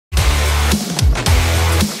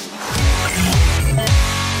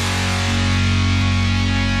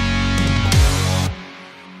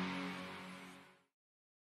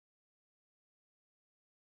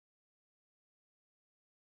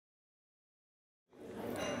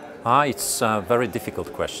It's a very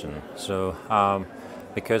difficult question. So,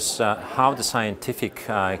 because how the scientific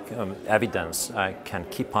evidence can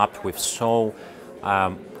keep up with so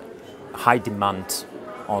high demand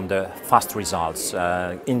on the fast results,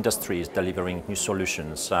 industries delivering new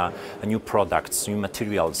solutions, new products, new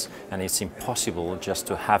materials, and it's impossible just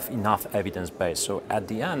to have enough evidence base. So at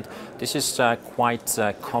the end, this is quite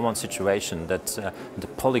a common situation that the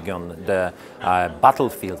polygon, the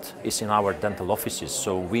battlefield is in our dental offices.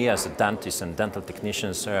 So we as dentists and dental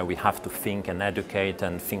technicians, we have to think and educate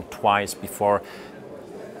and think twice before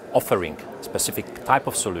offering specific type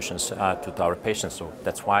of solutions to our patients. So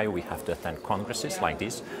that's why we have to attend congresses like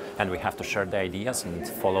this, and we have to share the ideas and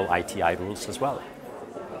follow ITI rules as well.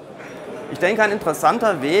 Ich denke, ein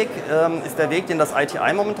interessanter Weg ist der Weg, den das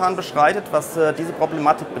ITI momentan beschreitet, was diese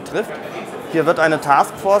Problematik betrifft. Hier wird eine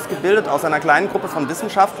Taskforce gebildet aus einer kleinen Gruppe von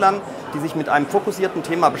Wissenschaftlern, die sich mit einem fokussierten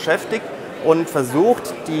Thema beschäftigt und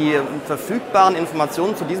versucht, die verfügbaren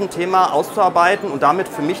Informationen zu diesem Thema auszuarbeiten und damit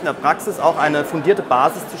für mich in der Praxis auch eine fundierte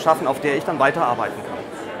Basis zu schaffen, auf der ich dann weiterarbeiten kann.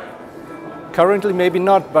 Currently maybe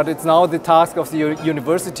not, but it's now the task of the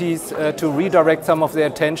universities to redirect some of their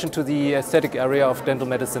attention to the aesthetic area of dental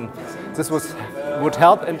medicine. This would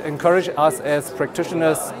help and encourage us as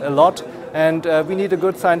practitioners a lot, and we need a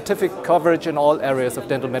good scientific coverage in all areas of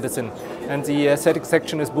dental medicine, and the aesthetic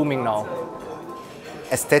section is booming now.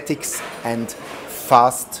 Aesthetics and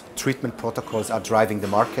fast treatment protocols are driving the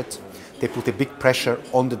market. They put a big pressure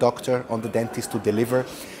on the doctor, on the dentist to deliver,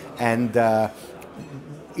 and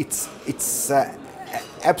it's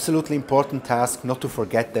absolutely important task not to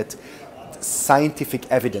forget that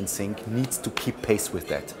scientific evidencing needs to keep pace with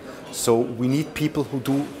that. So we need people who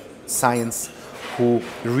do science, who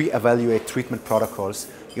re-evaluate treatment protocols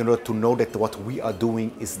in order to know that what we are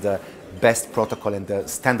doing is the best protocol and the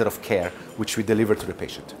standard of care which we deliver to the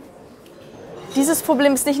patient. Dieses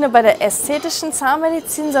Problem ist nicht nur bei der ästhetischen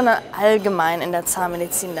Zahnmedizin, sondern allgemein in der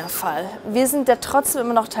Zahnmedizin der Fall. Wir sind ja trotzdem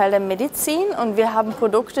immer noch Teil der Medizin und wir haben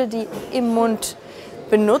Produkte, die im Mund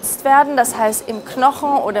benutzt werden, das heißt im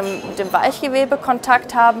Knochen oder mit dem Weichgewebe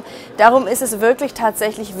Kontakt haben. Darum ist es wirklich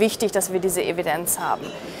tatsächlich wichtig, dass wir diese Evidenz haben.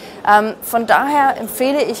 Von daher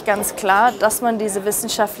empfehle ich ganz klar, dass man diese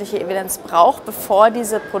wissenschaftliche Evidenz braucht, bevor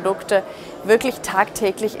diese Produkte wirklich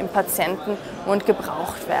tagtäglich im Patientenmund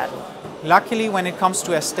gebraucht werden. Luckily, when it comes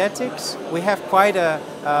to aesthetics, we have quite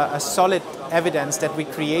a solid evidence that we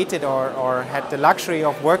created or had the luxury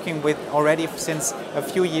of working with already since a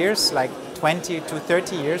few years, like 20 to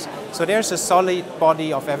 30 years. So there's a solid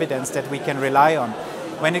body of evidence that we can rely on.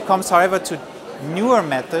 When it comes, however, to newer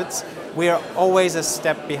methods, we are always a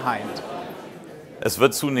step behind. Es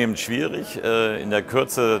wird zunehmend schwierig, in der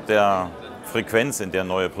Kürze der Frequenz, in der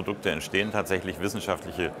neue Produkte entstehen, tatsächlich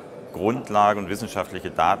wissenschaftliche Grundlagen und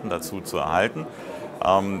wissenschaftliche Daten dazu zu erhalten.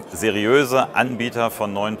 Seriöse Anbieter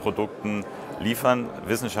von neuen Produkten liefern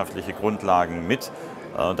wissenschaftliche Grundlagen mit.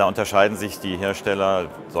 Da unterscheiden sich die Hersteller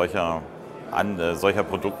solcher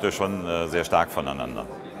Produkte schon sehr stark voneinander.